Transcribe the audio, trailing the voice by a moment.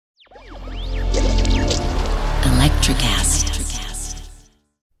NutraCast.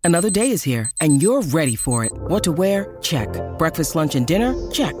 Another day is here, and you're ready for it. What to wear? Check. Breakfast, lunch, and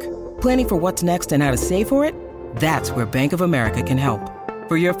dinner? Check. Planning for what's next and how to save for it? That's where Bank of America can help.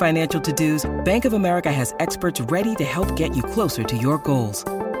 For your financial to-dos, Bank of America has experts ready to help get you closer to your goals.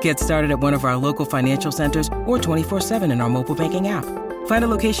 Get started at one of our local financial centers or 24/7 in our mobile banking app. Find a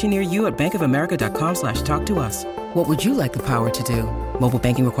location near you at bankofamerica.com/talktous. What would you like the power to do? Mobile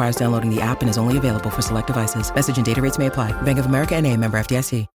banking requires downloading the app and is only available for select devices. Message and data rates may apply. Bank of America N.A., member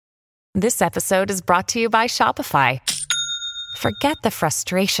FDIC. This episode is brought to you by Shopify. Forget the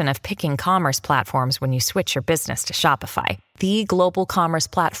frustration of picking commerce platforms when you switch your business to Shopify, the global commerce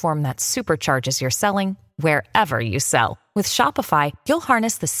platform that supercharges your selling wherever you sell. With Shopify, you'll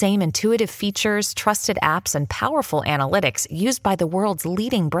harness the same intuitive features, trusted apps, and powerful analytics used by the world's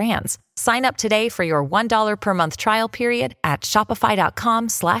leading brands. Sign up today for your $1 per month trial period at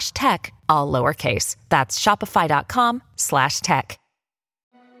shopify.com/tech, all lowercase. That's shopify.com/tech.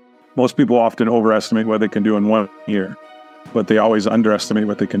 Most people often overestimate what they can do in 1 year, but they always underestimate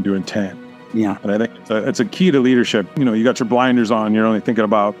what they can do in 10. Yeah. And I think it's a key to leadership. You got your blinders on. You're only thinking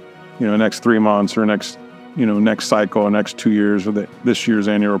about, next 3 months or next cycle, or next 2 years, or this year's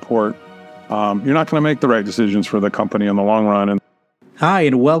annual report. You're not going to make the right decisions for the company in the long run. And Hi,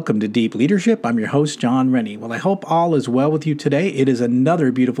 and welcome to Deep Leadership. I'm your host, John Rennie. Well, I hope all is well with you today. It is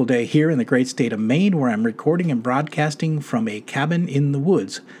another beautiful day here in the great state of Maine, where I'm recording and broadcasting from a cabin in the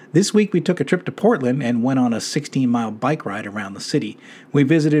woods. This week, we took a trip to Portland and went on a 16-mile bike ride around the city. We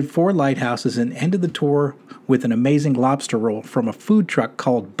visited 4 lighthouses and ended the tour with an amazing lobster roll from a food truck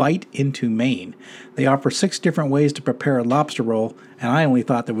called Bite Into Maine. They offer 6 different ways to prepare a lobster roll, and I only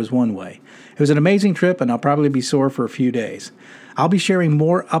thought there was one way. It was an amazing trip, and I'll probably be sore for a few days. I'll be sharing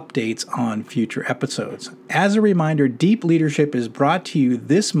more updates on future episodes. As a reminder, Deep Leadership is brought to you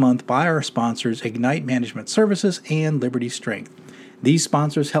this month by our sponsors, Ignite Management Services and Liberty Strength. These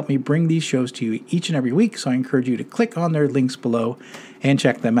sponsors help me bring these shows to you each and every week, so I encourage you to click on their links below and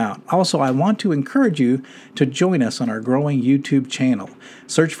check them out. Also, I want to encourage you to join us on our growing YouTube channel.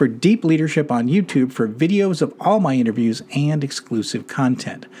 Search for Deep Leadership on YouTube for videos of all my interviews and exclusive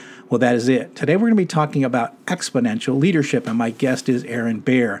content. Well, that is it. Today we're going to be talking about exponential leadership, and my guest is Aaron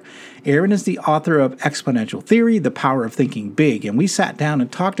Baer. Aaron is the author of Exponential Theory, The Power of Thinking Big, and we sat down and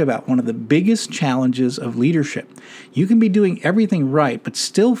talked about one of the biggest challenges of leadership. You can be doing everything right, but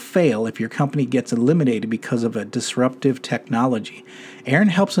still fail if your company gets eliminated because of a disruptive technology. Aaron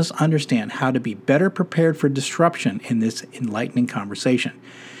helps us understand how to be better prepared for disruption in this enlightening conversation.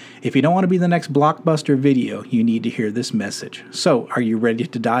 If you don't want to be the next blockbuster video, you need to hear this message. So, are you ready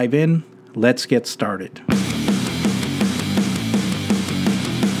to dive in? Let's get started.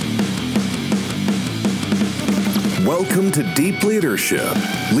 Welcome to Deep Leadership.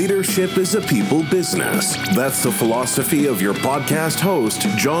 Leadership is a people business. That's the philosophy of your podcast host,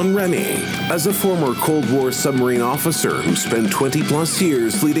 John Rennie. As a former Cold War submarine officer who spent 20 plus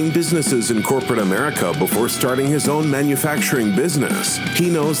years leading businesses in corporate America before starting his own manufacturing business, he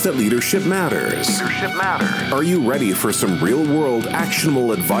knows that leadership matters. Are you ready for some real-world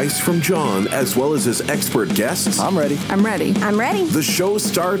actionable advice from John as well as his expert guests? I'm ready. The show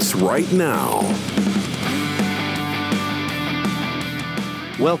starts right now.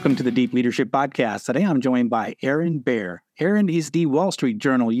 Welcome to the Deep Leadership Podcast. Today I'm joined by Aaron Baer. Aaron is the Wall Street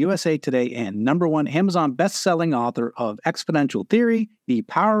Journal, USA Today, and #1 Amazon best-selling author of Exponential Theory, The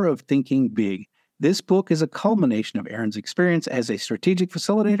Power of Thinking Big. This book is a culmination of Aaron's experience as a strategic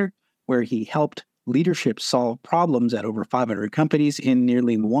facilitator, where he helped leadership solve problems at over 500 companies in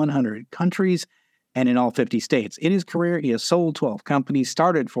nearly 100 countries and in all 50 states. In his career, he has sold 12 companies,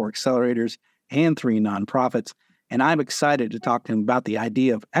 started 4 accelerators, and 3 nonprofits. And I'm excited to talk to him about the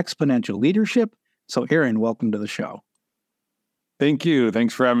idea of exponential leadership. So, Aaron, welcome to the show. thank you.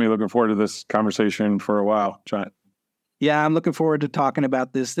 Thanks for having me. Looking forward to this conversation for a while, John. Yeah, I'm looking forward to talking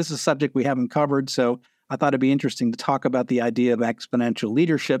about this. This is a subject we haven't covered, so I thought it'd be interesting to talk about the idea of exponential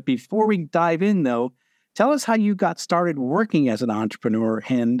leadership. Before we dive in, though, tell us how you got started working as an entrepreneur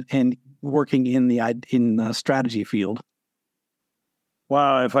and working in the strategy field.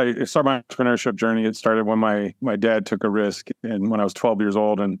 Well, if I start my entrepreneurship journey, it started when my dad took a risk, and when I was 12 years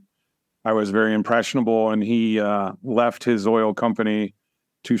old, and I was very impressionable, and he left his oil company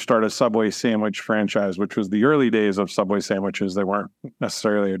to start a Subway sandwich franchise, which was the early days of Subway sandwiches. They weren't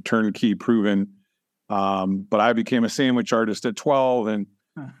necessarily a turnkey proven, but I became a sandwich artist at 12 and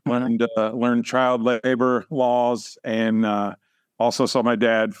learned child labor laws, and also saw my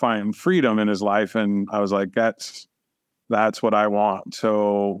dad find freedom in his life, and I was like, that's what I want.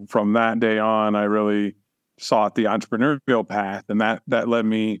 So from that day on, I really sought the entrepreneurial path, and that led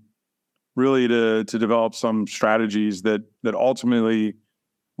me really to develop some strategies that ultimately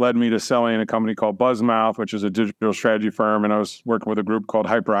led me to selling a company called Buzzmouth, which is a digital strategy firm. And I was working with a group called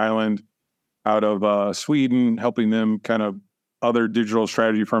Hyper Island out of Sweden, helping them kind of other digital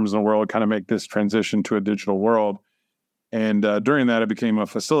strategy firms in the world kind of make this transition to a digital world. And during that, I became a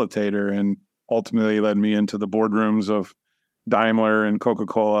facilitator and ultimately led me into the boardrooms of Daimler and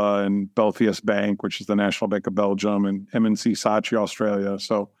Coca-Cola and Belfius Bank, which is the National Bank of Belgium, and MNC Saatchi Australia.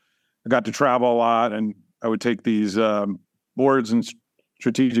 So I got to travel a lot, and I would take these boards and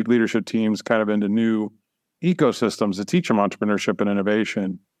strategic leadership teams kind of into new ecosystems to teach them entrepreneurship and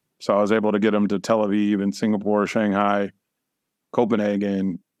innovation. So I was able to get them to Tel Aviv and Singapore, Shanghai,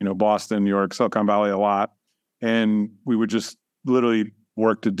 Copenhagen, Boston, New York, Silicon Valley a lot. And we would just literally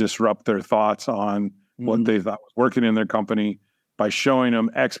work to disrupt their thoughts on what they thought was working in their company by showing them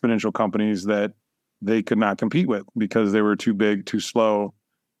exponential companies that they could not compete with because they were too big, too slow,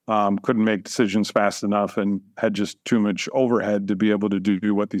 couldn't make decisions fast enough, and had just too much overhead to be able to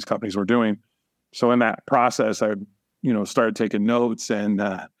do what these companies were doing. So in that process, I started taking notes and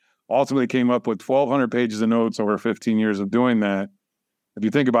ultimately came up with 1,200 pages of notes over 15 years of doing that. If you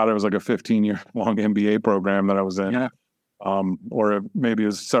think about it, it was like a 15-year-long MBA program that I was in, or maybe it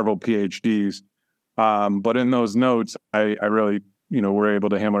was several PhDs. But in those notes, I really, were able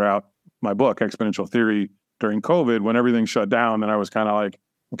to hammer out my book, Exponential Theory, during COVID when everything shut down. And I was kind of like,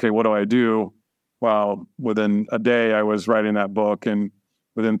 okay, what do I do? Well, within a day, I was writing that book. And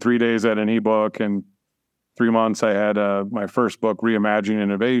within 3 days, I had an ebook. And 3 months, I had my first book, Reimagining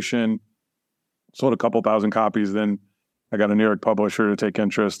Innovation. Sold a couple thousand copies. Then I got a New York publisher to take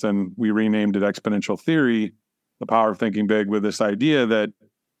interest, and we renamed it Exponential Theory, the power of thinking big, with this idea that,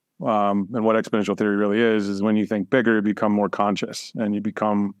 and what exponential theory really is when you think bigger, you become more conscious and you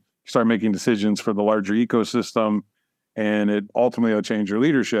start making decisions for the larger ecosystem, and it ultimately will change your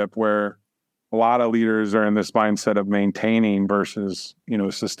leadership, where a lot of leaders are in this mindset of maintaining versus,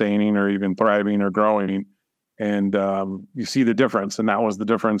 sustaining or even thriving or growing. And you see the difference. And that was the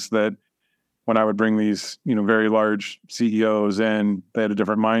difference that when I would bring these, very large CEOs in, they had a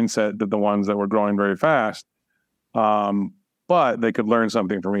different mindset than the ones that were growing very fast. But they could learn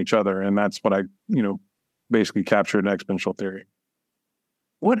something from each other. And that's what I, basically captured in exponential theory.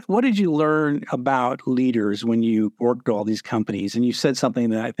 What did you learn about leaders when you worked all these companies? And you said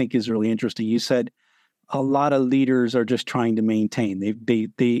something that I think is really interesting. You said a lot of leaders are just trying to maintain.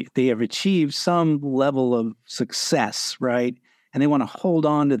 They have achieved some level of success, right? And they want to hold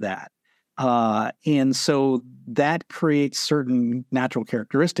on to that. And so that creates certain natural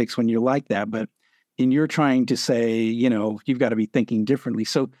characteristics when you're like that. But you're trying to say, you've got to be thinking differently.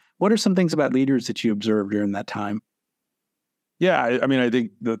 So what are some things about leaders that you observed during that time? Yeah, I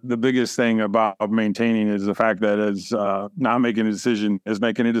think the biggest thing about maintaining is the fact that is not making a decision is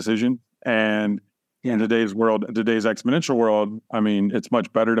making a decision. And in today's exponential world, it's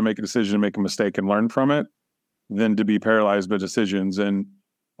much better to make a decision, make a mistake, and learn from it than to be paralyzed by decisions. And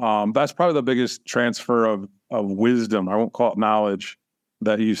that's probably the biggest transfer of wisdom. I won't call it knowledge,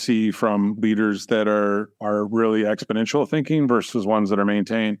 that you see from leaders that are really exponential thinking versus ones that are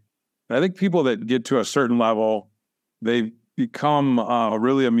maintained. And I think people that get to a certain level, they become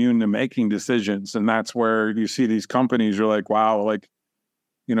really immune to making decisions. And that's where you see these companies, you're like, wow,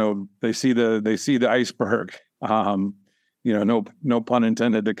 they see the iceberg. No pun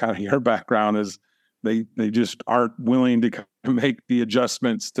intended to kind of your background is they just aren't willing to make the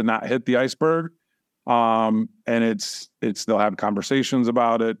adjustments to not hit the iceberg. And it's they'll have conversations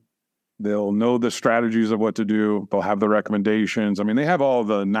about it. They'll know the strategies of what to do. They'll have the recommendations. They have all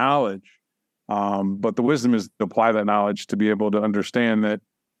the knowledge, but the wisdom is to apply that knowledge to be able to understand that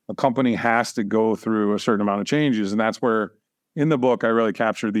a company has to go through a certain amount of changes. And that's where in the book, I really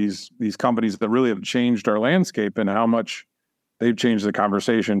capture these companies that really have changed our landscape and how much they've changed the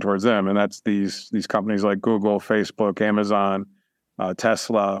conversation towards them. And that's these companies like Google, Facebook, Amazon,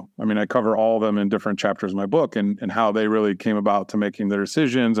 Tesla. I cover all of them in different chapters of my book and how they really came about to making their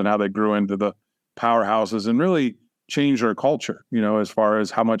decisions and how they grew into the powerhouses and really changed our culture, as far as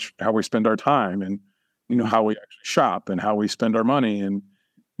how we spend our time and, how we actually shop and how we spend our money. And,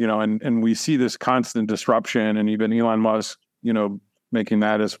 and we see this constant disruption, and even Elon Musk, making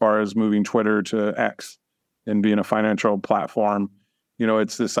that as far as moving Twitter to X and being a financial platform.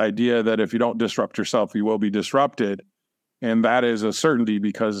 It's this idea that if you don't disrupt yourself, you will be disrupted. And that is a certainty,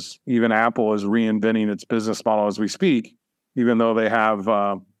 because even Apple is reinventing its business model as we speak, even though they have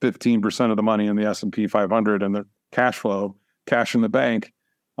 15% of the money in the S&P 500 and the cash in the bank.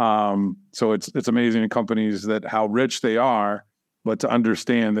 So it's amazing in companies that how rich they are, but to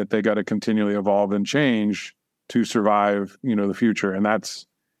understand that they got to continually evolve and change to survive, the future. And that's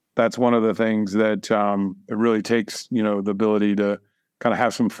that's one of the things that it really takes, the ability to kind of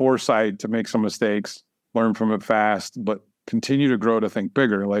have some foresight to make some mistakes, learn from it fast, but continue to grow to think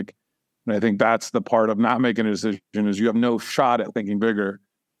bigger. And I think that's the part of not making a decision is you have no shot at thinking bigger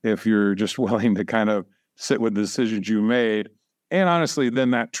if you're just willing to kind of sit with the decisions you made. And honestly,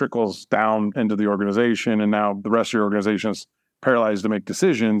 then that trickles down into the organization, and now the rest of your organization is paralyzed to make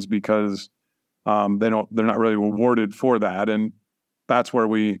decisions because they're not really rewarded for that. And that's where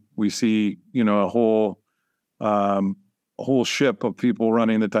we see, a whole ship of people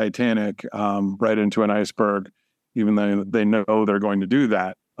running the Titanic right into an iceberg, even though they know they're going to do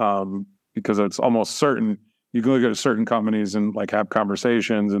that, because it's almost certain. You can look at certain companies and have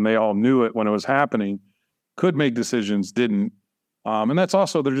conversations, and they all knew it when it was happening, could make decisions, didn't. And that's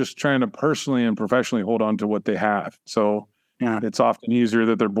also, they're just trying to personally and professionally hold on to what they have. So it's often easier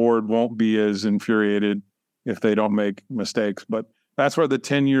that their board won't be as infuriated if they don't make mistakes. But that's where the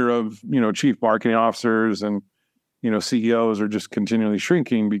tenure of, chief marketing officers and, CEOs are just continually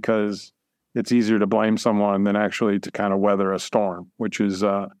shrinking, because it's easier to blame someone than actually to kind of weather a storm, which is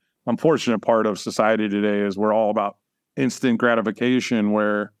unfortunate part of society today. Is we're all about instant gratification,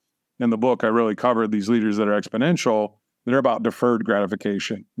 where in the book I really covered these leaders that are exponential. They're about deferred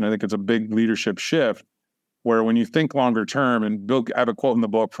gratification. And I think it's a big leadership shift where when you think longer term, and I have a quote in the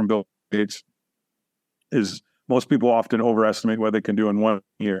book from Bill Gates, is most people often overestimate what they can do in 1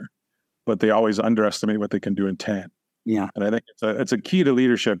 year, but they always underestimate what they can do in 10. Yeah. And I think it's a key to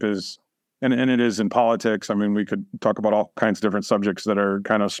leadership and it is in politics. I mean, we could talk about all kinds of different subjects that are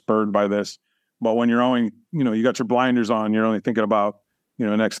kind of spurred by this. But when you're only, you got your blinders on, you're only thinking about,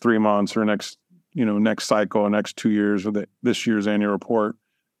 next 3 months or next cycle, next 2 years, or this year's annual report,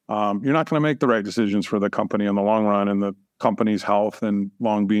 you're not going to make the right decisions for the company in the long run and the company's health and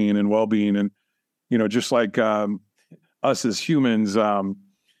long-being and well-being. And, just like us as humans,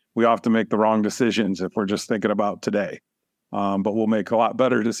 we often make the wrong decisions if we're just thinking about today. But we'll make a lot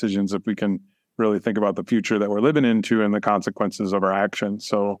better decisions if we can really think about the future that we're living into and the consequences of our actions.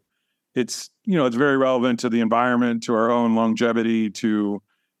 So it's very relevant to the environment, to our own longevity, to,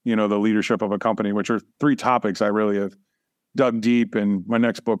 the leadership of a company, which are 3 topics I really have dug deep. And my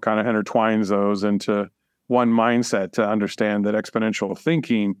next book kind of intertwines those into one mindset to understand that exponential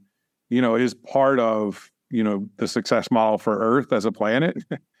thinking, is part of, the success model for Earth as a planet.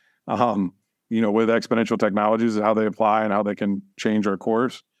 With exponential technologies, how they apply and how they can change our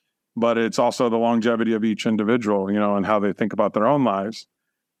course. But it's also the longevity of each individual, and how they think about their own lives.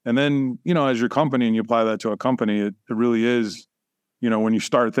 And then, as your company, and you apply that to a company, it really is, when you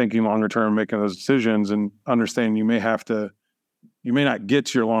start thinking longer term, making those decisions and understanding you may not get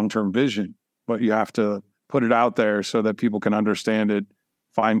to your long-term vision, but you have to put it out there so that people can understand it,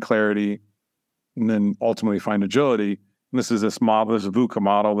 find clarity, and then ultimately find agility. And this is this VUCA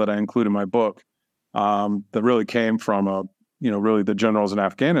model that I include in my book, that really came from really the generals in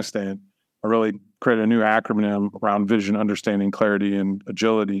Afghanistan. I really created a new acronym around vision, understanding, clarity, and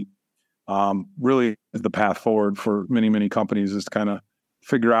agility. Really the path forward for many, many companies is to kind of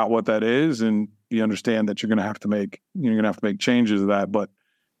figure out what that is, and you understand that you're going to have to make changes to that, but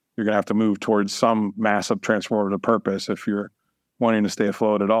you're going to have to move towards some massive transformative purpose if you're wanting to stay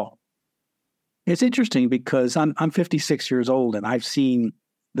afloat at all. It's interesting because I'm 56 years old, and I've seen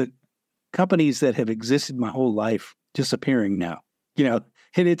the companies that have existed my whole life disappearing now.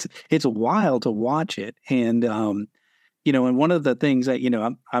 And it's wild to watch it. And and one of the things that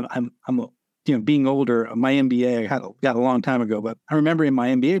I'm being older, my MBA I got a long time ago, but I remember in my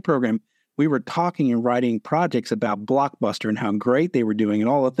MBA program we were talking and writing projects about Blockbuster and how great they were doing and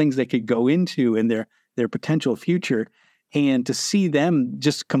all the things they could go into and their potential future. And to see them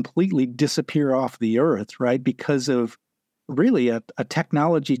just completely disappear off the earth, right, because of really a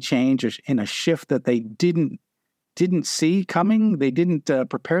technology change and a shift that they didn't see coming, they didn't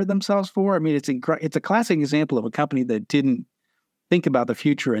prepare themselves for. I mean, it's a classic example of a company that didn't think about the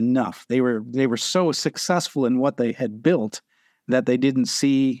future enough. They were so successful in what they had built that they didn't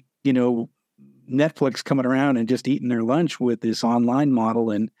see, Netflix coming around and just eating their lunch with this online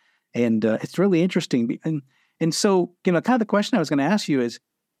model, and it's really interesting. And so, kind of the question I was going to ask you is,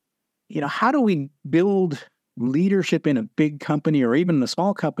 how do we build leadership in a big company or even in a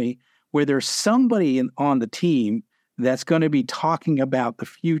small company where there's somebody on the team that's going to be talking about the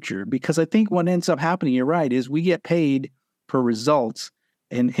future? Because I think what ends up happening, you're right, is we get paid for results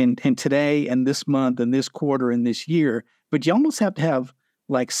and today and this month and this quarter and this year, but you almost have to have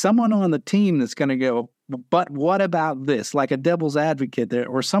someone on the team that's going to go, but what about this? Like a devil's advocate there,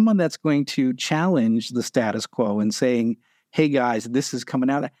 or someone that's going to challenge the status quo and saying, hey guys, this is coming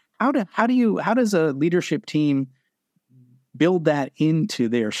out. How does a leadership team build that into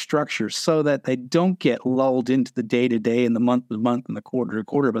their structure so that they don't get lulled into the day-to-day and the month-to-month and the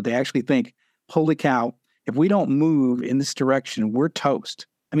quarter-to-quarter, but they actually think, holy cow, if we don't move in this direction, we're toast.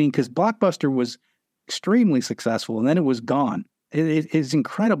 I mean, because Blockbuster was extremely successful, and then it was gone. It's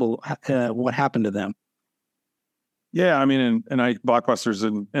incredible what happened to them. Yeah, I mean, and Blockbuster's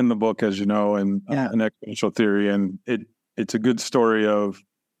in the book, as you know, and an exponential theory, and it's a good story of,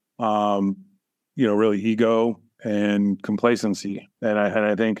 really ego and complacency. And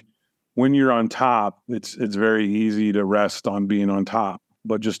I think when you're on top, it's very easy to rest on being on top,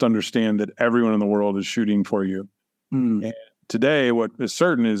 but just understand that everyone in the world is shooting for you. And today, what is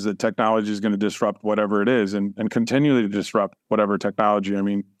certain is that technology is going to disrupt whatever it is, and continually disrupt whatever technology. I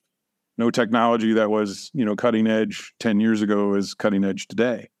mean, no technology that was, cutting edge 10 years ago is cutting edge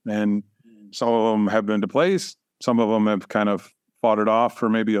today. And some of them have been displaced. Some of them have kind of fought it off for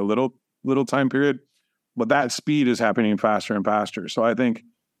maybe a little time period. But that speed is happening faster and faster. So I think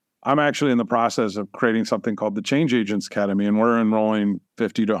I'm actually in the process of creating something called the Change Agents Academy, and we're enrolling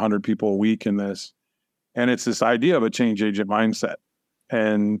 50 to 100 people a week in this. And it's this idea of a change agent mindset.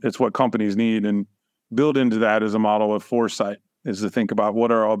 And it's what companies need. And built into that is a model of foresight, is to think about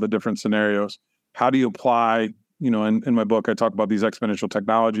what are all the different scenarios. How do you apply, in my book, I talk about these exponential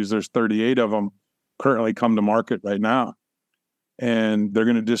technologies. There's 38 of them currently come to market right now. And they're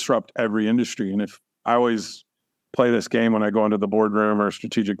going to disrupt every industry. And if I always play this game when I go into the boardroom or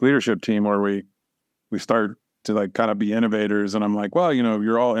strategic leadership team where we start to kind of be innovators. And I'm like, well,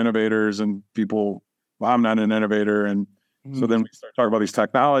 you're all innovators, and people, well, I'm not an innovator. And so then we start talking about these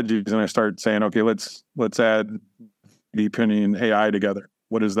technologies, and I start saying, okay, let's add deep and AI together.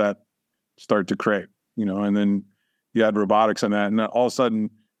 What does that start to create? And then you add robotics on that, and then all of a sudden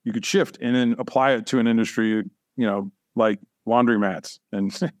you could shift and then apply it to an industry, like laundromats.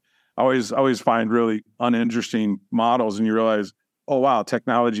 And I always find really uninteresting models, and you realize, oh wow,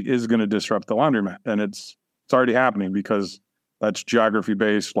 technology is going to disrupt the laundromat, and it's already happening because that's geography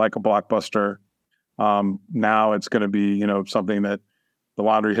based, like a Blockbuster. Now it's going to be something that the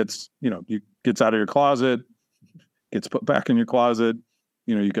laundry hits, gets out of your closet, gets put back in your closet.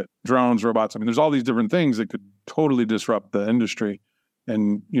 You got drones, robots. I mean, there's all these different things that could totally disrupt the industry,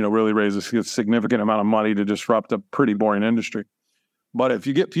 and really raise a significant amount of money to disrupt a pretty boring industry. But if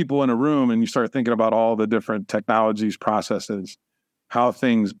you get people in a room and you start thinking about all the different technologies, processes, how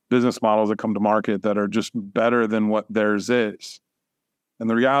business models that come to market that are just better than what theirs is. And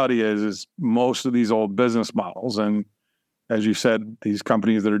the reality is most of these old business models, and as you said, these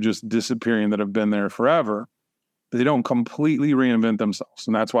companies that are just disappearing, that have been there forever, they don't completely reinvent themselves.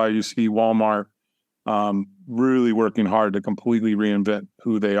 And that's why you see Walmart really working hard to completely reinvent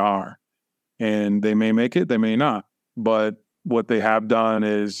who they are. And they may make it, they may not. But what they have done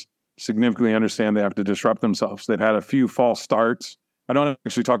is significantly understand they have to disrupt themselves. They've had a few false starts. I don't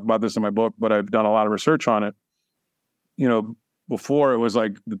actually talk about this in my book, but I've done a lot of research on it. Before it was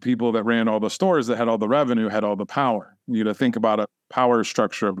like the people that ran all the stores that had all the revenue, had all the power. You got to think about a power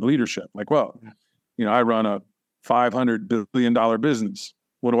structure of leadership. Like, well, I run a $500 billion business.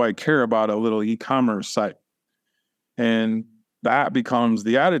 What do I care about a little e-commerce site? And that becomes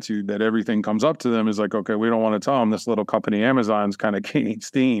the attitude that everything comes up to them is like, okay, we don't want to tell them this little company, Amazon's kind of gaining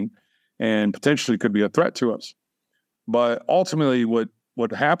steam and potentially could be a threat to us. But ultimately what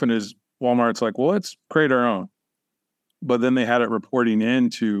happened is Walmart's like, well, let's create our own. But then they had it reporting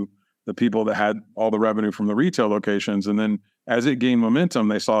into the people that had all the revenue from the retail locations. And then as it gained momentum,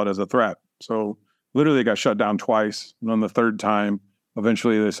 they saw it as a threat. So literally it got shut down twice. And on the third time,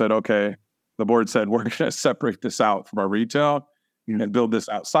 eventually they said, okay, the board said, we're going to separate this out from our retail and build this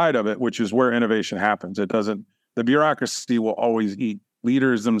outside of it, which is where innovation happens. The bureaucracy will always eat.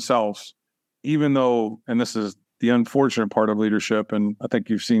 Leaders themselves, even though, and this is the unfortunate part of leadership, and I think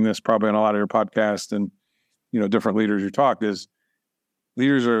you've seen this probably on a lot of your podcasts and, different leaders you talk, is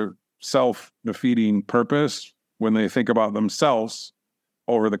leaders are self-defeating purpose when they think about themselves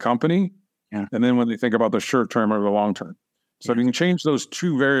over the company. Yeah. And then when they think about the short term or the long term. So if you can change those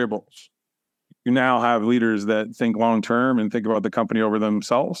two variables, you now have leaders that think long term and think about the company over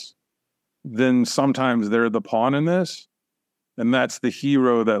themselves. Then sometimes they're the pawn in this. And that's the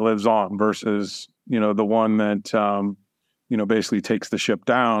hero that lives on versus, the one that, basically takes the ship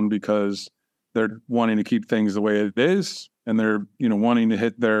down because they're wanting to keep things the way it is. And they're, wanting to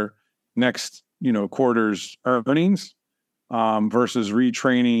hit their next, quarter's earnings versus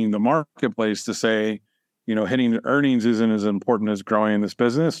retraining the marketplace to say, hitting earnings isn't as important as growing this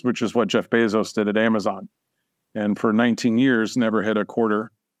business, which is what Jeff Bezos did at Amazon. And for 19 years, never hit a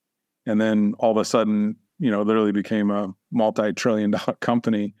quarter. And then all of a sudden, literally became a multi-trillion-dollar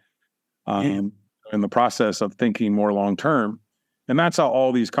company. in the process of thinking more long-term. And that's how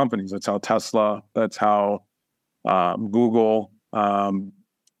all these companies, that's how Tesla, that's how Google,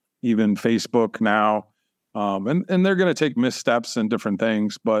 even Facebook now, and they're going to take missteps and different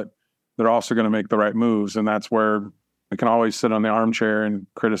things, but they're also going to make the right moves. And that's where I can always sit on the armchair and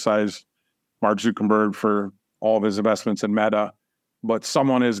criticize Mark Zuckerberg for all of his investments in Meta, but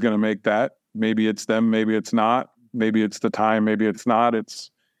someone is going to make that. Maybe it's them, maybe it's not. Maybe it's the time, maybe it's not.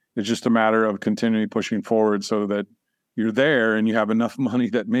 It's just a matter of continually pushing forward so that you're there and you have enough money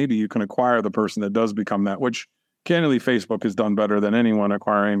that maybe you can acquire the person that does become that, which candidly Facebook has done better than anyone,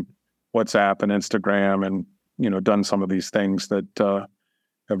 acquiring WhatsApp and Instagram and, done some of these things that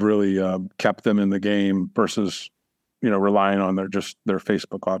have really kept them in the game versus, relying on their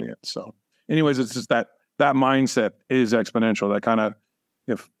Facebook audience. So anyways, it's just that mindset is exponential. That kind of,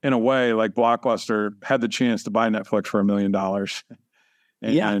 if in a way, like Blockbuster had the chance to buy Netflix for $1 million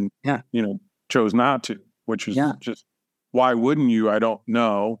and chose not to, which is just, why wouldn't you? I don't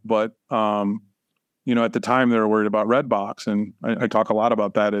know. But, at the time they were worried about Redbox. And I talk a lot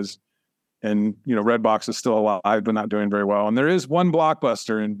about that Redbox is still alive, but not doing very well. And there is one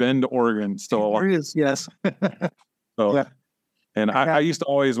Blockbuster in Bend, Oregon, still alive. There is, yes. So, and I used to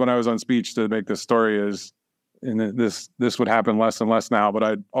always, when I was on speech, to make this story and this would happen less and less now, but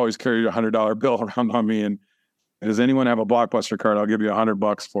I'd always carry a $100 bill around on me. And does anyone have a Blockbuster card? I'll give you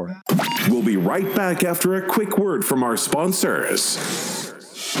 $100 for it. We'll be right back after a quick word from our sponsors.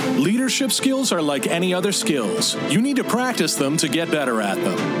 Leadership skills are like any other skills. You need to practice them to get better at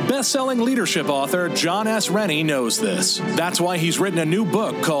them. Best-selling leadership author John S. Rennie knows this. That's why he's written a new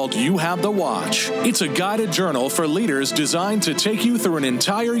book called You Have the Watch. It's a guided journal for leaders designed to take you through an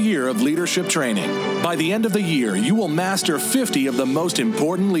entire year of leadership training. By the end of the year, you will master 50 of the most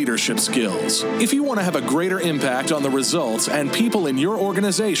important leadership skills. If you want to have a greater impact on the results and people in your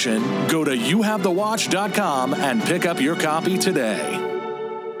organization, go to youhavethewatch.com and pick up your copy today.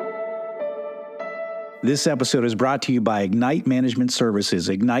 This episode is brought to you by Ignite Management Services.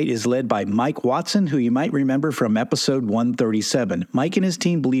 Ignite is led by Mike Watson, who you might remember from episode 137. Mike and his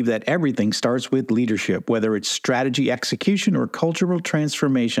team believe that everything starts with leadership. Whether it's strategy execution or cultural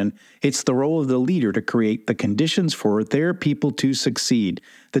transformation, it's the role of the leader to create the conditions for their people to succeed.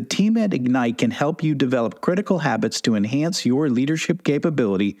 The team at Ignite can help you develop critical habits to enhance your leadership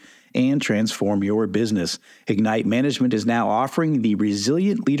capability and transform your business. Ignite Management is now offering the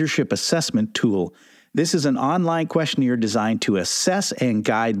Resilient Leadership Assessment Tool. This is an online questionnaire designed to assess and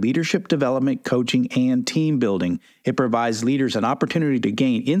guide leadership development, coaching, and team building. It provides leaders an opportunity to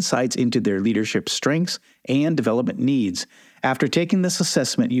gain insights into their leadership strengths and development needs. After taking this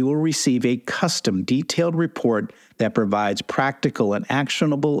assessment, you will receive a custom, detailed report that provides practical and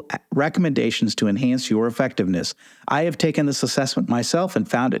actionable recommendations to enhance your effectiveness. I have taken this assessment myself and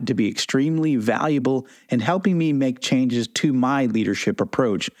found it to be extremely valuable in helping me make changes to my leadership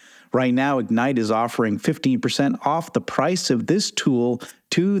approach. Right now, Ignite is offering 15% off the price of this tool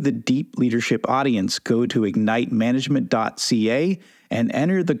to the deep leadership audience. Go to ignitemanagement.ca and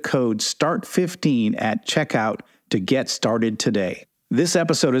enter the code START15 at checkout to get started today. This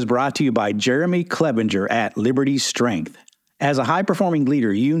episode is brought to you by Jeremy Clevenger at Liberty Strength. As a high-performing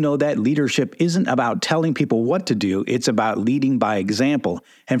leader, you know that leadership isn't about telling people what to do, it's about leading by example.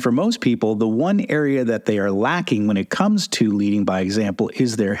 And for most people, the one area that they are lacking when it comes to leading by example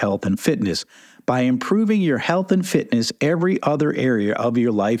is their health and fitness. By improving your health and fitness, every other area of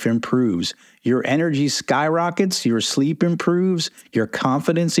your life improves. Your energy skyrockets, your sleep improves, your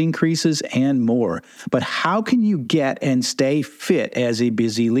confidence increases, and more. But how can you get and stay fit as a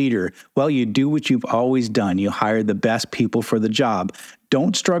busy leader? Well, you do what you've always done. You hire the best people for the job.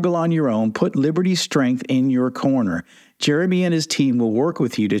 Don't struggle on your own. Put Liberty Strength in your corner. Jeremy and his team will work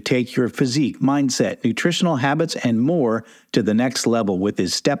with you to take your physique, mindset, nutritional habits, and more to the next level with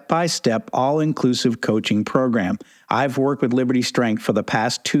his step-by-step, all-inclusive coaching program. I've worked with Liberty Strength for the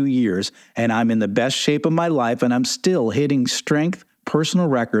past 2 years, and I'm in the best shape of my life, and I'm still hitting strength personal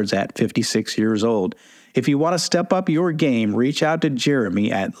records at 56 years old. If you want to step up your game, reach out to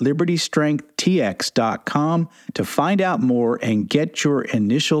Jeremy at libertystrengthtx.com to find out more and get your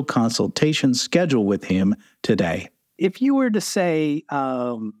initial consultation scheduled with him today. If you were to say,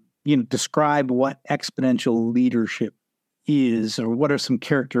 describe what exponential leadership is, or what are some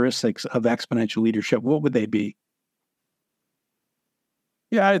characteristics of exponential leadership, what would they be?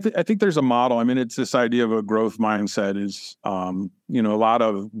 Yeah, I think there's a model. I mean, it's this idea of a growth mindset is, a lot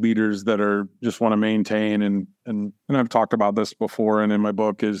of leaders that are just want to maintain and I've talked about this before and in my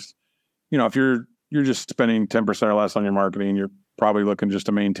book is, if you're just spending 10% or less on your marketing, you're probably looking just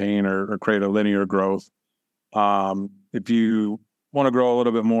to maintain or create a linear growth. If you want to grow a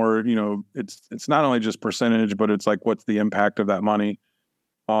little bit more, it's not only just percentage, but it's like, what's the impact of that money?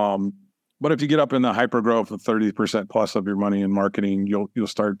 But if you get up in the hyper growth of 30% plus of your money in marketing, you'll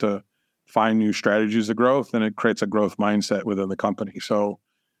start to find new strategies of growth, and it creates a growth mindset within the company. So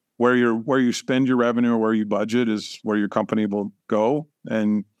where you spend your revenue or where you budget is where your company will go.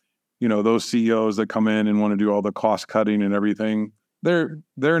 And those CEOs that come in and want to do all the cost cutting and everything, they're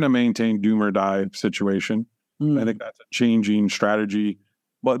in a maintain doom or die situation. I think that's a changing strategy,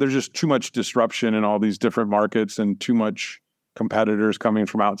 but there's just too much disruption in all these different markets and too much competitors coming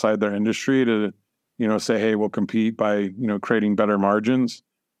from outside their industry to, say, hey, we'll compete by, creating better margins.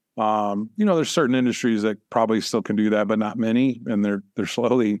 There's certain industries that probably still can do that, but not many, and they're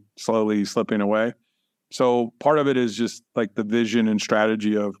slowly slipping away. So part of it is just like the vision and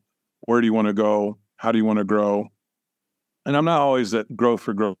strategy of where do you want to go? How do you want to grow? And I'm not always at growth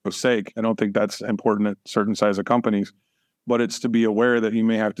for growth's sake. I don't think that's important at certain size of companies, but it's to be aware that you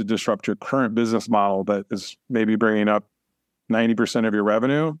may have to disrupt your current business model that is maybe bringing up 90% of your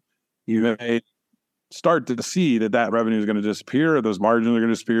revenue. You may start to see that revenue is going to disappear, or those margins are going to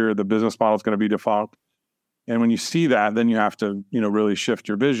disappear, the business model is going to be defunct. And when you see that, then you have to, really shift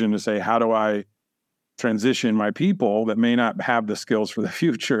your vision to say, how do I transition my people that may not have the skills for the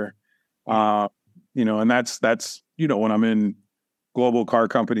future? And that's when I'm in global car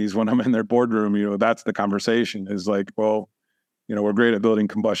companies, when I'm in their boardroom, that's the conversation is like, well, we're great at building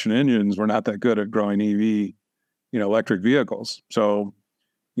combustion engines. We're not that good at growing EV, electric vehicles. So,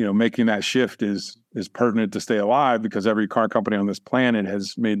 making that shift is pertinent to stay alive because every car company on this planet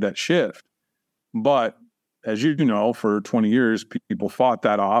has made that shift. But as you know, for 20 years, people fought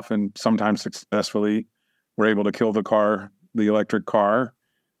that off and sometimes successfully were able to kill the electric car,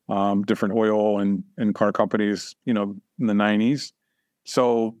 different oil and car companies, in the 90s.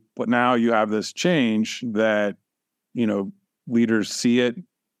 So, but now you have this change that, leaders see it,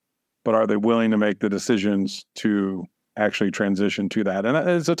 but are they willing to make the decisions to actually transition to that? And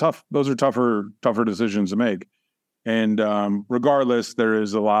those are tougher decisions to make. And regardless, there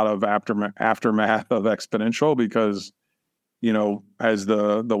is a lot of aftermath of Exponential because, as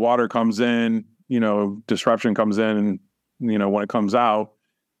the water comes in, disruption comes in, and, when it comes out,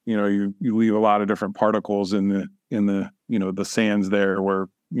 you leave a lot of different particles in the sands there where,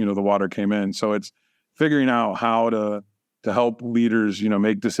 the water came in. So it's figuring out how to help leaders,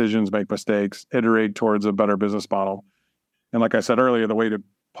 make decisions, make mistakes, iterate towards a better business model. And like I said earlier, the way to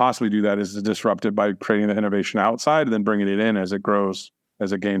possibly do that is to disrupt it by creating the innovation outside and then bringing it in as it grows,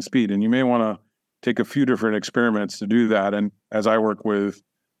 as it gains speed. And you may want to take a few different experiments to do that. And as I work with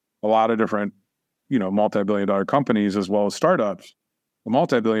a lot of different, multi-billion-dollar companies as well as startups, the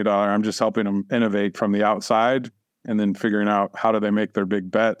multi-billion-dollar, I'm just helping them innovate from the outside and then figuring out how do they make their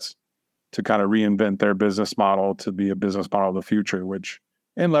big bets to kind of reinvent their business model to be a business model of the future,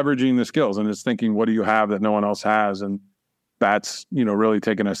 and leveraging the skills and just thinking, what do you have that no one else has? And that's, really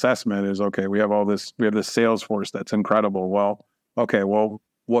taking an assessment is, okay, we have this sales force that's incredible. Well, okay,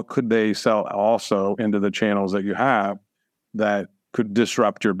 what could they sell also into the channels that you have that could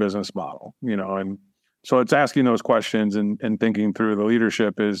disrupt your business model, and so it's asking those questions and thinking through the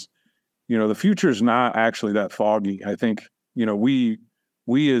leadership is, the future is not actually that foggy. I think,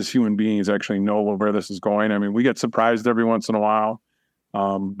 we as human beings actually know where this is going. I mean, we get surprised every once in a while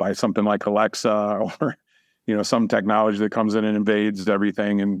by something like Alexa or, some technology that comes in and invades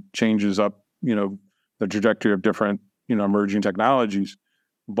everything and changes up, the trajectory of different, emerging technologies.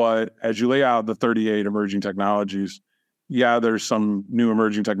 But as you lay out the 38 emerging technologies, yeah, there's some new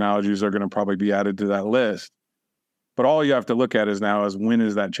emerging technologies that are going to probably be added to that list. But all you have to look at is when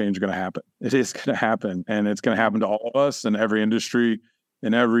is that change going to happen? It is going to happen, and it's going to happen to all of us in every industry,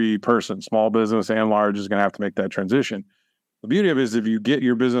 and every person, small business and large, is going to have to make that transition. The beauty of it is if you get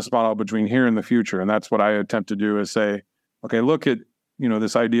your business model between here and the future, and that's what I attempt to do is say, okay, look at,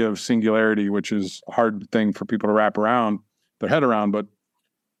 this idea of singularity, which is a hard thing for people to wrap their head around. But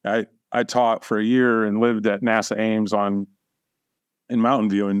I taught for a year and lived at NASA Ames in Mountain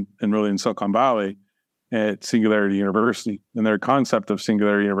View and really in Silicon Valley at Singularity University. And their concept of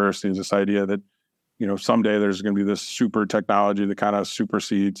Singularity University is this idea that, someday there's going to be this super technology that kind of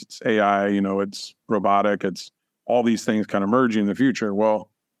supersedes. It's AI, it's robotic, it's all these things kind of merging in the future. Well,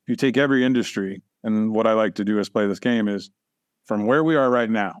 if you take every industry, and what I like to do is play this game is from where we are right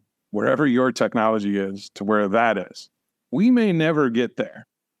now, wherever your technology is to where that is, we may never get there.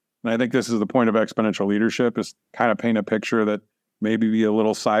 And I think this is the point of exponential leadership is kind of paint a picture that maybe be a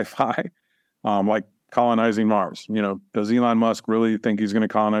little sci-fi, like colonizing Mars. Does Elon Musk really think he's going to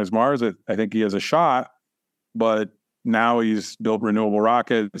colonize Mars? I think he has a shot, but now he's built renewable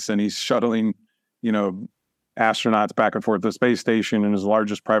rockets and he's shuttling, astronauts back and forth to the space station and his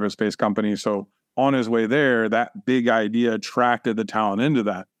largest private space company. So on his way there, that big idea attracted the talent into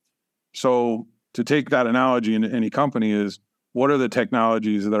that. So to take that analogy into any company is, what are the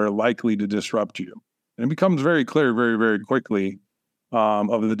technologies that are likely to disrupt you? And it becomes very clear very, very quickly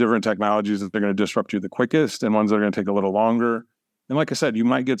of the different technologies that they're going to disrupt you the quickest and ones that are going to take a little longer. And like I said, you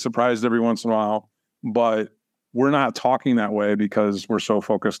might get surprised every once in a while, but we're not talking that way because we're so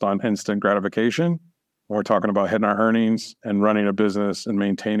focused on instant gratification. We're talking about hitting our earnings and running a business and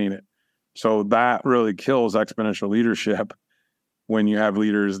maintaining it. So that really kills exponential leadership when you have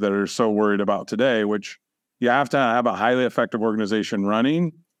leaders that are so worried about today, which you have to have a highly effective organization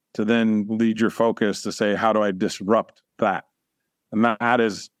running to then lead your focus to say, how do I disrupt that? And that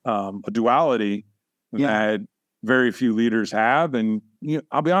is a duality that very few leaders have. And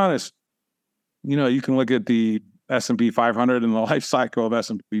I'll be honest, you can look at the S&P 500 and the life cycle of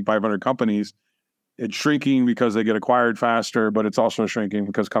S&P 500 companies. It's shrinking because they get acquired faster, but it's also shrinking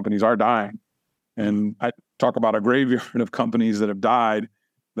because companies are dying. And I talk about a graveyard of companies that have died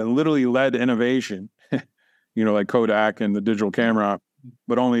that literally led to innovation, like Kodak and the digital camera,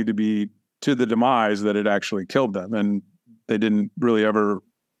 but only to be to the demise that it actually killed them. And they didn't really ever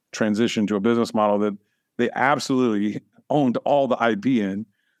transition to a business model that they absolutely owned all the IP in,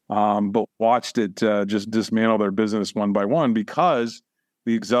 but watched it just dismantle their business one by one because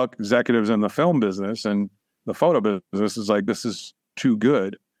the executives in the film business and the photo business is like, this is too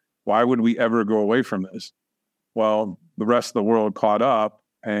good. Why would we ever go away from this? Well, the rest of the world caught up,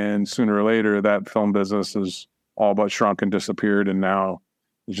 and sooner or later, that film business is all but shrunk and disappeared, and now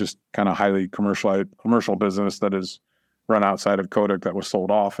it's just kind of highly commercial business that is run outside of Kodak that was sold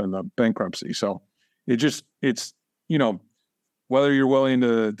off in the bankruptcy. So it's whether you're willing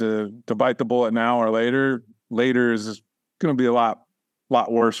to bite the bullet now or later is going to be a lot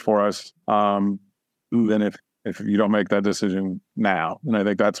worse for us than if you don't make that decision now. And I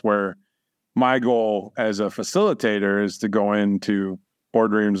think that's where my goal as a facilitator is to go into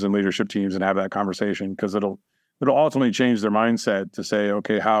boardrooms and leadership teams and have that conversation, because it'll ultimately change their mindset to say,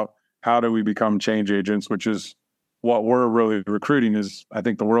 okay, how do we become change agents, which is what we're really recruiting. Is I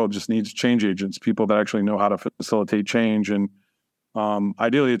think the world just needs change agents, people that actually know how to facilitate change. And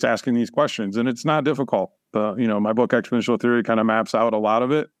ideally it's asking these questions, and it's not difficult. My book, Exponential Theory, kind of maps out a lot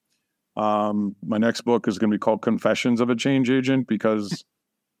of it. My next book is going to be called Confessions of a Change Agent, because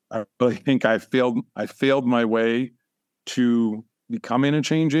I really think I failed my way to becoming a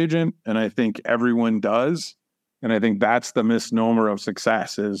change agent. And I think everyone does. And I think that's the misnomer of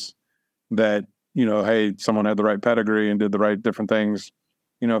success, is that, hey, someone had the right pedigree and did the right different things.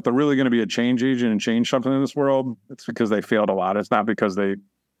 If they're really going to be a change agent and change something in this world, it's because they failed a lot. It's not because they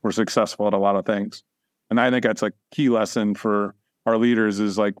were successful at a lot of things. And I think that's a key lesson for our leaders,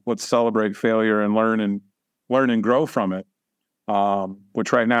 is like, let's celebrate failure and learn and grow from it.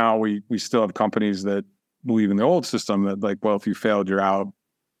 Which right now we still have companies that believe in the old system that, like, well, if you failed, you're out.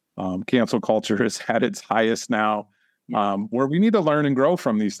 Cancel culture is at its highest now, where we need to learn and grow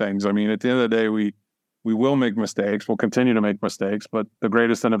from these things. I mean, at the end of the day, we will make mistakes. We'll continue to make mistakes, but the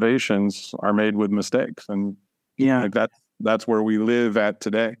greatest innovations are made with mistakes. And that's where we live at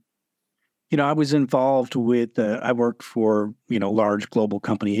today. I was involved with, I worked for, large global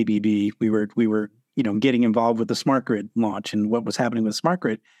company, ABB. We were, getting involved with the smart grid launch and what was happening with smart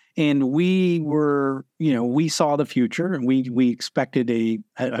grid. And we were, we saw the future, and we expected a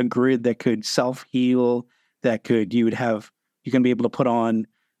grid that could self-heal, that you can be able to put on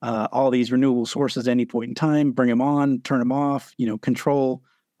all these renewable sources at any point in time, bring them on, turn them off, control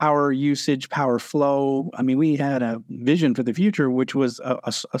power usage, power flow. I mean, we had a vision for the future, which was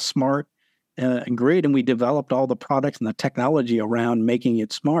a smart grid, and we developed all the products and the technology around making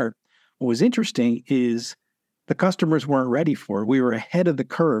it smart. What was interesting is the customers weren't ready for it. We were ahead of the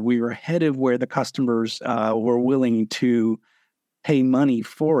curve. We were ahead of where the customers were willing to pay money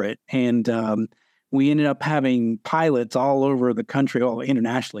for it. And we ended up having pilots all over the country, all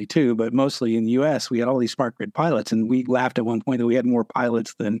internationally too, but mostly in the U.S. We had all these smart grid pilots, and we laughed at one point that we had more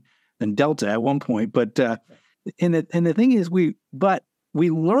pilots than Delta at one point. But and the thing is, we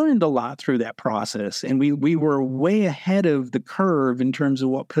learned a lot through that process, and we were way ahead of the curve in terms of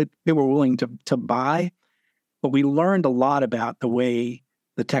what people were willing to buy. But we learned a lot about the way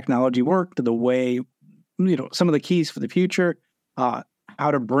the technology worked, the way, some of the keys for the future, how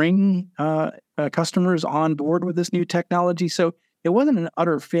to bring customers on board with this new technology. So it wasn't an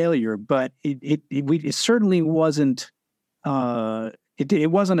utter failure, but it certainly wasn't.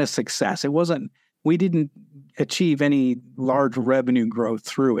 It wasn't a success. It wasn't. We didn't achieve any large revenue growth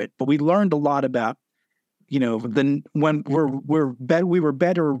through it, but we learned a lot about, then when we were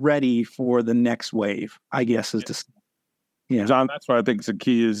better ready for the next wave, I guess is just, yeah. John, that's why I think the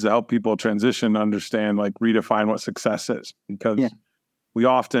key is to help people transition, understand, like redefine what success is, because we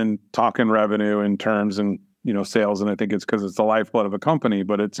often talk in revenue in terms and, sales. And I think it's because it's the lifeblood of a company,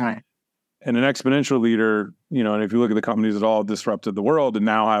 but it's, Right. And an exponential leader, and if you look at the companies that all disrupted the world and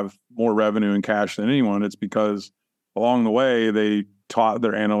now have more revenue and cash than anyone, it's because along the way, they taught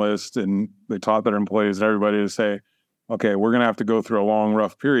their analysts and they taught their employees and everybody to say, okay, we're going to have to go through a long,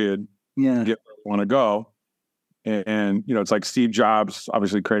 rough period to get where we want to go. And, it's like Steve Jobs,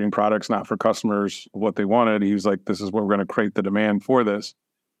 obviously creating products, not for customers, what they wanted. He was like, this is what we're going to create the demand for this.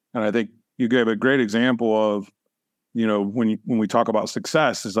 And I think you gave a great example of, when we talk about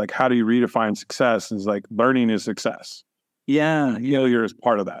success, is like, how do you redefine success? Is like learning is success. Yeah. Failure is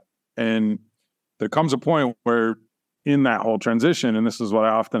part of that. And there comes a point where in that whole transition, and this is what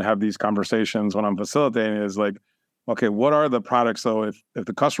I often have these conversations when I'm facilitating, is like, okay, what are the products though? If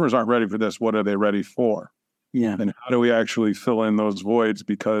the customers aren't ready for this, what are they ready for? Yeah. And how do we actually fill in those voids?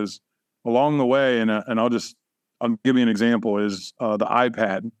 Because along the way, and I'll give you an example, is the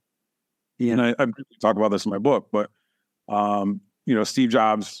iPad. Yeah. And I talk about this in my book, but Steve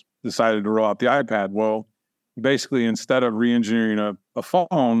Jobs decided to roll out the iPad. Well, basically, instead of re-engineering a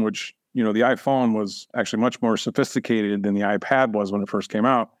phone, which, the iPhone was actually much more sophisticated than the iPad was when it first came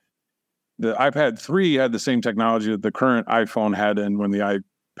out, the iPad 3 had the same technology that the current iPhone had in when the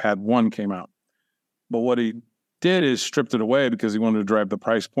iPad 1 came out. But what he did is stripped it away because he wanted to drive the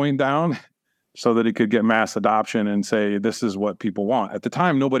price point down so that he could get mass adoption and say, this is what people want. At the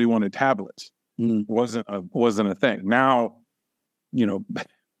time, nobody wanted tablets. It wasn't a thing. Now,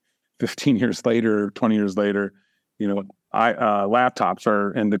 15 years later, 20 years later, laptops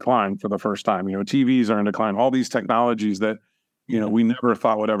are in decline for the first time. TVs are in decline. All these technologies that, we never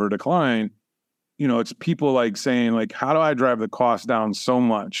thought would ever decline. It's people like saying, like, how do I drive the cost down so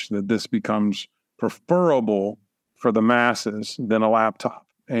much that this becomes preferable for the masses than a laptop?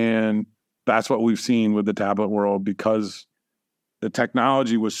 And that's what we've seen with the tablet world, because the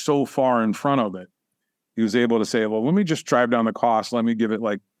technology was so far in front of it. He was able to say, well, let me just drive down the cost. Let me give it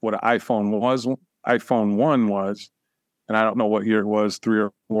like what an iPhone 1 was. And I don't know what year it was, 3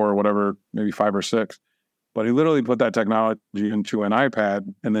 or 4 or whatever, maybe 5 or 6. But he literally put that technology into an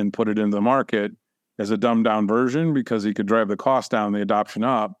iPad and then put it into the market as a dumbed down version because he could drive the cost down, the adoption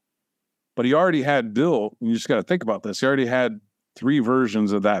up. But he already had built, and you just got to think about this, he already had 3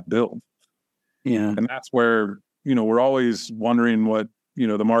 versions of that build. Yeah. And that's where, we're always wondering what,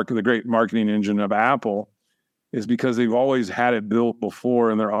 the great marketing engine of Apple is, because they've always had it built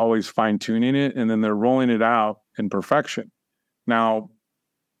before and they're always fine tuning it and then they're rolling it out in perfection. Now,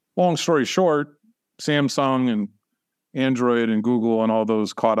 long story short, Samsung and Android and Google and all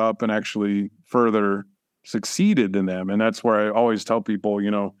those caught up and actually further succeeded in them. And that's where I always tell people,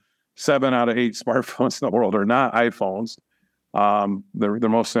 7 out of 8 smartphones in the world are not iPhones. They're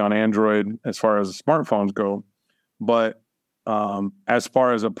mostly on Android as far as smartphones go. But as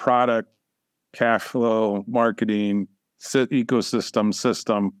far as a product, cash flow, marketing, ecosystem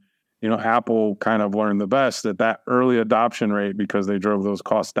system, Apple kind of learned the best at that early adoption rate because they drove those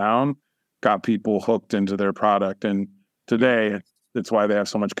costs down, got people hooked into their product. And today, it's why they have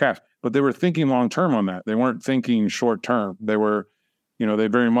so much cash. But they were thinking long term on that. They weren't thinking short term. They were, they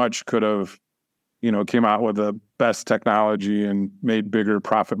very much could have, came out with the best technology and made bigger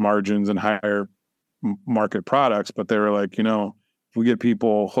profit margins and higher market products. But they were like, if we get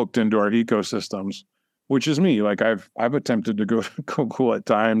people hooked into our ecosystems, which is me, like I've attempted to go Google at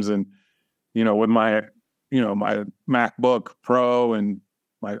times, and with my my MacBook Pro and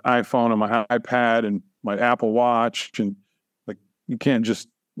my iPhone and my iPad and my Apple Watch, and like you can't just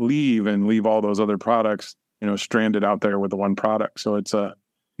leave all those other products stranded out there with the one product. So it's an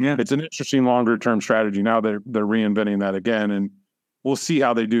interesting longer term strategy. Now they're reinventing that again, and we'll see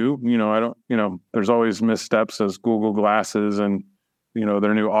how they do. There's always missteps as Google Glasses and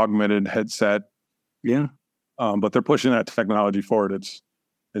their new augmented headset. Yeah. But they're pushing that technology forward.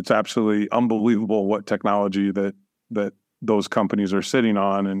 It's absolutely unbelievable what technology that those companies are sitting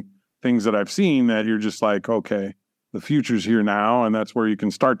on, and things that I've seen that you're just like, okay, the future's here now. And that's where you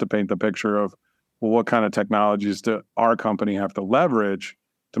can start to paint the picture of, well, what kind of technologies do our company have to leverage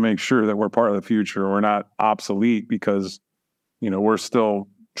to make sure that we're part of the future? We're not obsolete because, we're still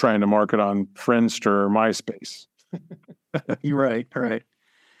trying to market on Friendster or MySpace. You're right.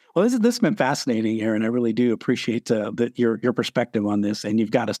 Well, this has been fascinating, Aaron. I really do appreciate your perspective on this, and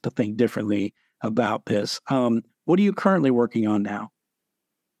you've got us to think differently about this. What are you currently working on now?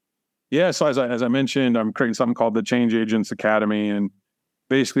 Yeah, so as I mentioned, I'm creating something called the Change Agents Academy, and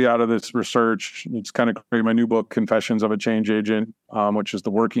basically out of this research, it's kind of created my new book, Confessions of a Change Agent, which is the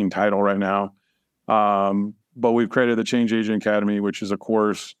working title right now. But we've created the Change Agent Academy, which is a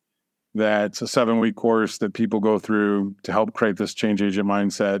course that's a 7-week course that people go through to help create this change agent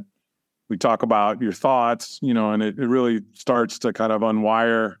mindset. We talk about your thoughts, and it really starts to kind of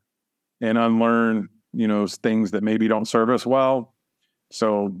unwire and unlearn, things that maybe don't serve us well.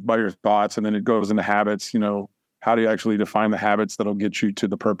 So by your thoughts, and then it goes into habits, how do you actually define the habits that'll get you to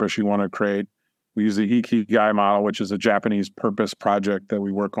the purpose you want to create? We use the Ikigai model, which is a Japanese purpose project that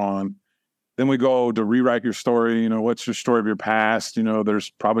we work on. Then we go to rewrite your story. What's your story of your past? There's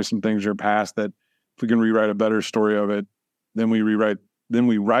probably some things in your past that if we can rewrite a better story of it, then we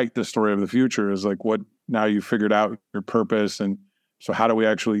write the story of the future is like what now you figured out your purpose. And so how do we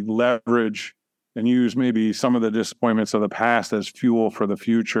actually leverage and use maybe some of the disappointments of the past as fuel for the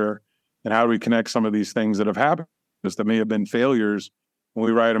future? And how do we connect some of these things that have happened that may have been failures when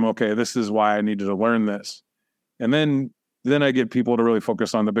we write them, okay, this is why I needed to learn this. And then I get people to really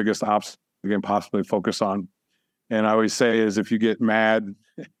focus on the biggest obstacle we can possibly focus on. And I always say is if you get mad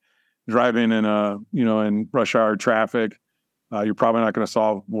driving in in rush hour traffic, you're probably not going to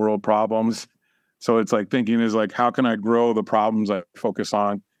solve world problems. So it's like thinking is like, how can I grow the problems I focus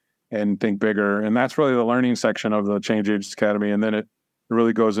on and think bigger? And that's really the learning section of the Change Agents Academy. And then it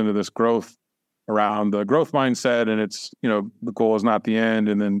really goes into this growth around the growth mindset. And it's, the goal is not the end.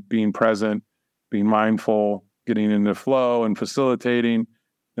 And then being present, being mindful, getting into flow and facilitating.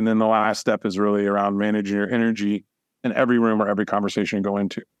 And then the last step is really around managing your energy in every room or every conversation you go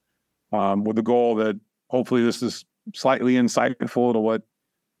into, with the goal that hopefully this is slightly insightful to what,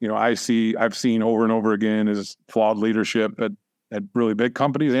 I've seen over and over again is flawed leadership at really big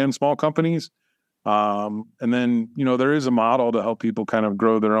companies and small companies. And then, there is a model to help people kind of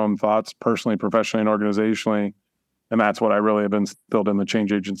grow their own thoughts personally, professionally, and organizationally. And that's what I really have instilled in the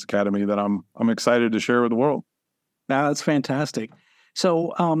Change Agents Academy that I'm excited to share with the world. Now, that's fantastic.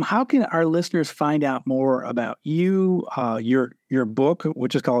 So how can our listeners find out more about you, your book,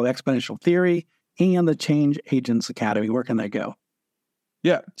 which is called Exponential Theory, and the Change Agents Academy? Where can they go?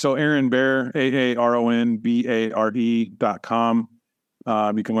 Yeah. So Aaron Bare, AARONBARE.com.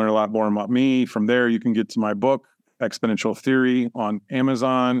 You can learn a lot more about me. From there, you can get to my book, Exponential Theory, on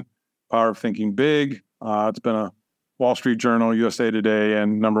Amazon, Power of Thinking Big. It's been a Wall Street Journal, USA Today,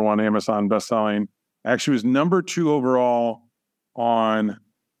 and #1 Amazon bestselling. Actually, was #2 overall on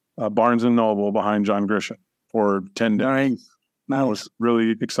Barnes & Noble behind John Grisham for 10 days. I was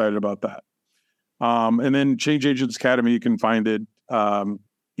really excited about that. And then Change Agents Academy, you can find it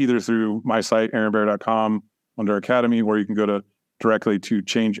either through my site, aaronbear.com, under Academy, or you can go directly to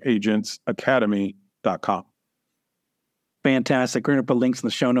changeagentsacademy.com. Fantastic. We're going to put links in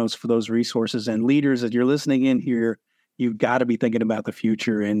the show notes for those resources. And leaders, as you're listening in here, you've got to be thinking about the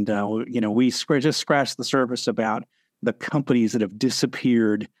future. And, we just scratched the surface about the companies that have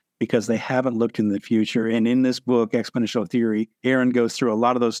disappeared because they haven't looked in the future. And in this book, Exponential Theory, Aaron goes through a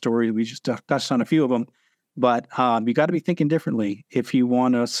lot of those stories. We just touched on a few of them. But you got to be thinking differently if you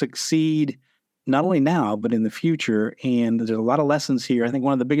want to succeed, not only now, but in the future. And there's a lot of lessons here. I think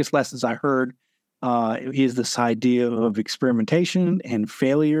one of the biggest lessons I heard is this idea of experimentation and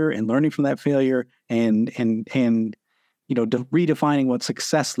failure and learning from that failure and redefining what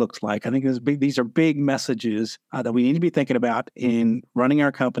success looks like. I think these are big messages that we need to be thinking about in running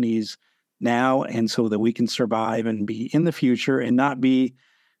our companies now, and so that we can survive and be in the future and not be,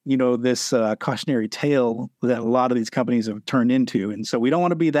 this cautionary tale that a lot of these companies have turned into. And so we don't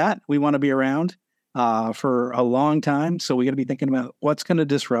want to be that. We want to be around for a long time. So we got to be thinking about what's going to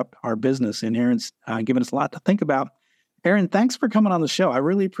disrupt our business. And Aaron's given us a lot to think about. Aaron, thanks for coming on the show. I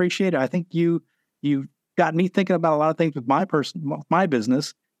really appreciate it. I think you got me thinking about a lot of things with my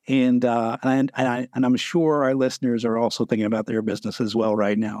business, and I'm sure our listeners are also thinking about their business as well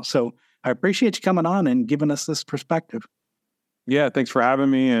right now. So I appreciate you coming on and giving us this perspective. Yeah, thanks for having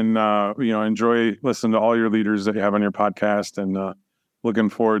me, and enjoy listening to all your leaders that you have on your podcast, and looking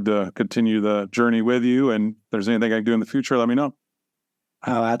forward to continue the journey with you. And if there's anything I can do in the future, let me know.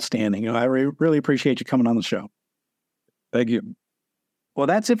 Oh, outstanding! I really appreciate you coming on the show. Thank you. Well,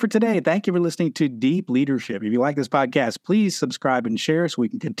 that's it for today. Thank you for listening to Deep Leadership. If you like this podcast, please subscribe and share so we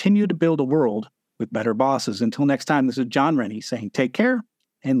can continue to build a world with better bosses. Until next time, this is John Rennie saying take care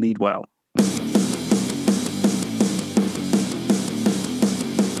and lead well.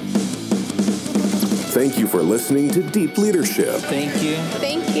 Thank you for listening to Deep Leadership. Thank you.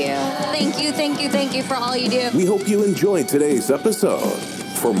 Thank you. Thank you for all you do. We hope you enjoyed today's episode.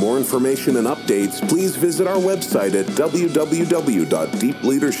 For more information and updates, please visit our website at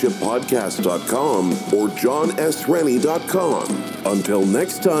www.deepleadershippodcast.com or johnsrennie.com. Until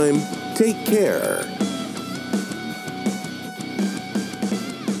next time, take care.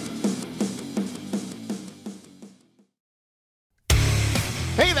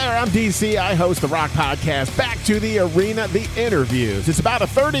 Hey there, I'm DC. I host the rock podcast, Back to the Arena, The Interviews. It's about a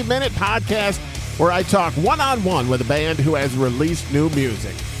 30-minute podcast where I talk one-on-one with a band who has released new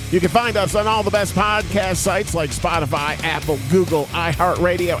music. You can find us on all the best podcast sites like Spotify, Apple, Google,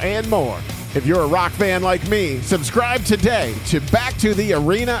 iHeartRadio, and more. If you're a rock fan like me, subscribe today to Back to the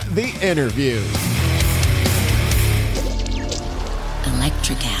Arena, The Interviews.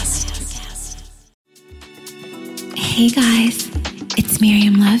 Electricast. Hey guys, it's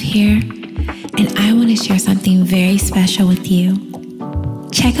Miriam Love here, and I want to share something very special with you.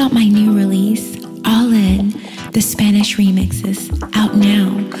 Check out my new release, All In, the Spanish remixes, out now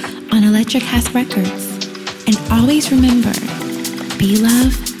on Electricast Records. And always remember, be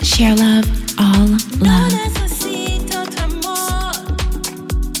love, share love, all love.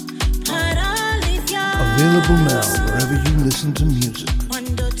 Available now wherever you listen to music.